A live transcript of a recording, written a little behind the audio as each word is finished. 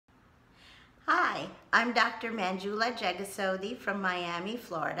Hi, I'm Dr. Manjula Jegasothy from Miami,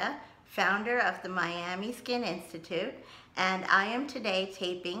 Florida, founder of the Miami Skin Institute, and I am today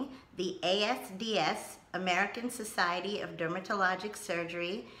taping the ASDS, American Society of Dermatologic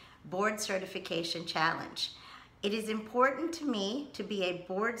Surgery Board Certification Challenge. It is important to me to be a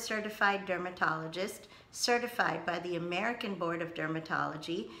board-certified dermatologist certified by the American Board of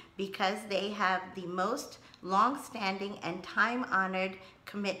Dermatology because they have the most long-standing and time-honored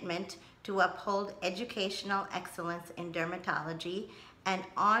commitment to uphold educational excellence in dermatology and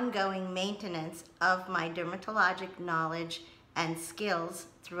ongoing maintenance of my dermatologic knowledge and skills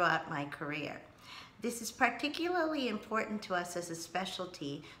throughout my career. This is particularly important to us as a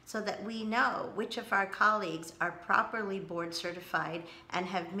specialty so that we know which of our colleagues are properly board certified and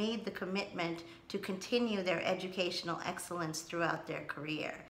have made the commitment to continue their educational excellence throughout their career.